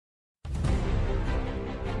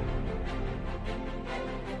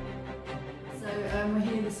We're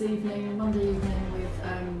here this evening, Monday evening, with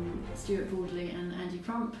Stuart Boardley and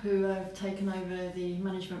Crump, who have taken over the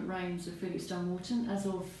management reins of Felixstowe Wharton as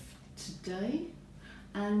of today.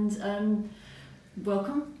 And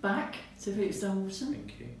welcome back to Felixstowe Wharton.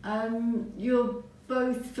 Thank you. You're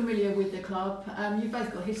both familiar with the club. You've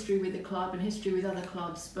both got history with the club and history with other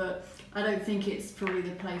clubs, but I don't think it's probably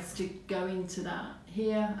the place to go into that.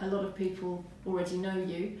 Here, a lot of people already know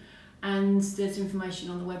you, and there's information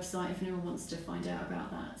on the website if anyone wants to find out about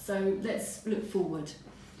that. So let's look forward.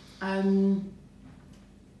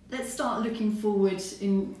 Let's start looking forward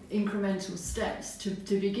in incremental steps. To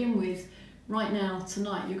begin with, right now,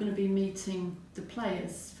 tonight, you're going to be meeting the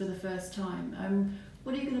players for the first time.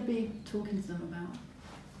 What are you going to be talking to them about?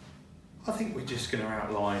 I think we're just going to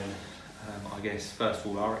outline, I guess, first of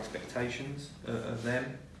all, our expectations of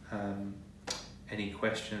them, any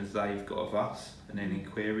questions they've got of us, and any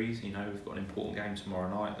queries. You know, we've got an important game tomorrow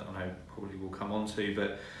night that I know probably we'll come on to,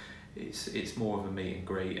 but it's more of a meet and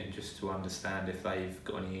greet, and just to understand if they've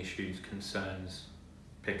got any issues, concerns,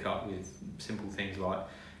 pick up with simple things like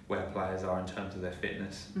where players are in terms of their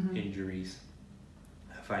fitness, injuries,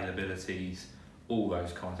 availabilities, all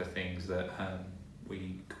those kinds of things that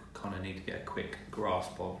we kind of need to get a quick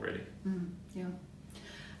grasp of, really. Yeah.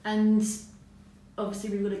 And obviously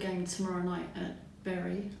we've got a game tomorrow night at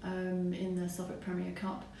Bury in the Suffolk Premier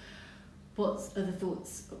Cup. What are the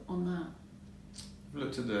thoughts on that? We've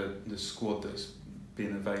looked at the squad that's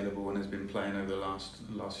been available and has been playing over the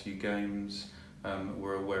last few games.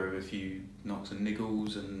 We're aware of a few knocks and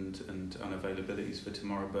niggles and unavailabilities for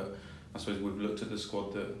tomorrow, but I suppose we've looked at the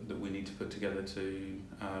squad that we need to put together to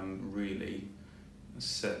really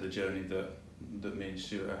set the journey that me and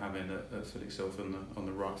Stuart are having at Felixstowe on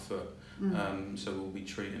the right foot. So we'll be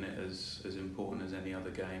treating it as important as any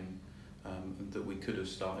other game that we could have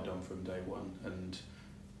started on from day one, and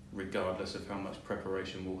regardless of how much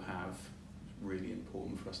preparation we'll have, really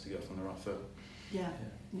important for us to get off on the right foot. Yeah.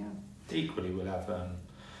 Equally, we'll have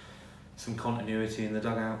some continuity in the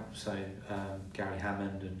dugout, so Gary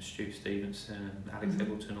Hammond and Stu Stevenson and Alex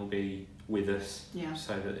Eggleton will be with us,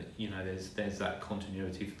 so that, you know, there's that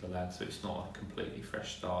continuity for the lads, so it's not a completely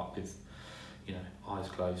fresh start with, you know, eyes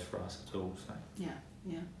closed for us at all. So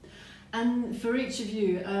yeah. And for each of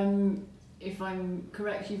you, if I'm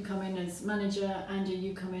correct, you've come in as manager, Andy,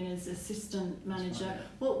 you come in as assistant manager. Right.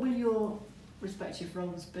 What will your respective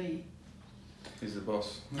roles be? He's the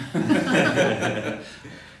boss.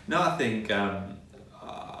 No, I think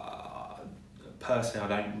personally I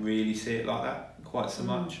don't really see it like that quite so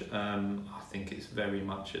much. I think it's very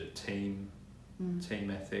much a team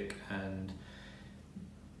ethic, and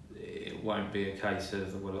it won't be a case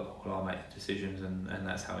of, well, I make the decisions and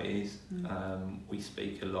that's how it is. We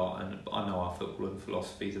speak a lot, and I know our football and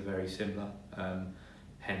philosophies are very similar,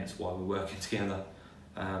 hence why we're working together.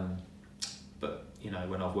 But, you know,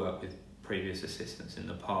 when I've worked with previous assistants in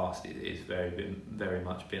the past, it's very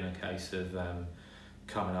much been a case of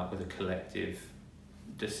coming up with a collective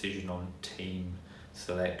decision on team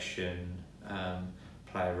selection,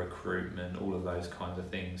 player recruitment, all of those kinds of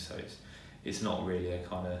things. So it's not really a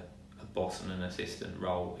kind of a boss and an assistant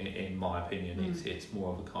role, in my opinion. It's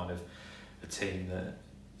more of a kind of a team that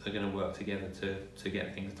are going to work together to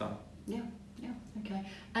get things done. Yeah, okay.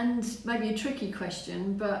 And maybe a tricky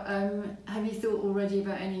question, but have you thought already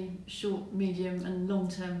about any short, medium and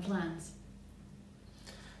long-term plans?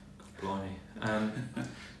 Blimey.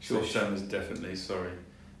 Short term is definitely,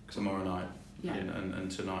 tomorrow night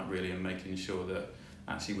and tonight, really, and making sure that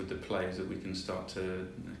actually with the players that we can start to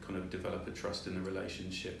kind of develop a trust in the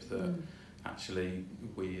relationship, that actually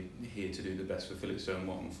we're here to do the best for Felixstowe and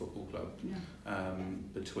Wharton Football Club.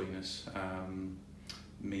 Between us,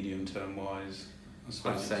 medium term wise,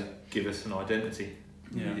 I'd say give us an identity.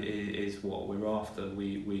 Is what we're after.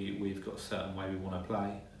 We've got a certain way we want to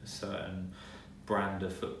play, a certain brand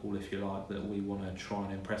of football, if you like, that we want to try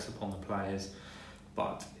and impress upon the players,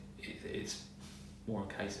 but it's more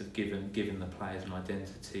a case of giving the players an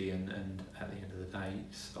identity, and at the end of the day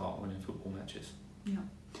start winning football matches.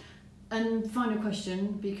 And final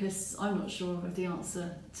question, because I'm not sure of the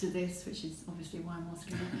answer to this, which is obviously why I'm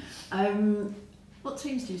asking it. What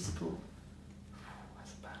teams do you support?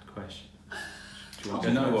 That's a bad question. Do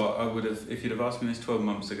you know what? I would have, if you'd have asked me this 12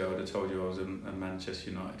 months ago, I would have told you I was a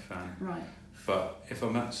Manchester United fan. Right. But if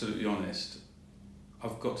I'm absolutely honest,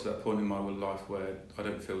 I've got to that point in my life where I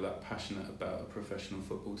don't feel that passionate about a professional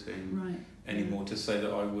football team anymore to say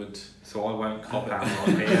that I would. So I won't cop out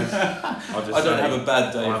on here. I don't have a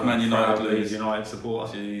bad day if Man United lose. United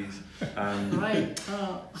supporter. Jeez. Right.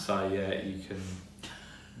 So yeah, you can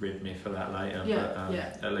rib me for that later. Yeah, but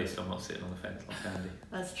yeah. At least I'm not sitting on the fence like Andy.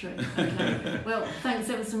 That's true. Okay. Well, thanks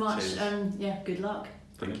ever so much. Cheers. Yeah, good luck.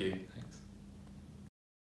 Thank you.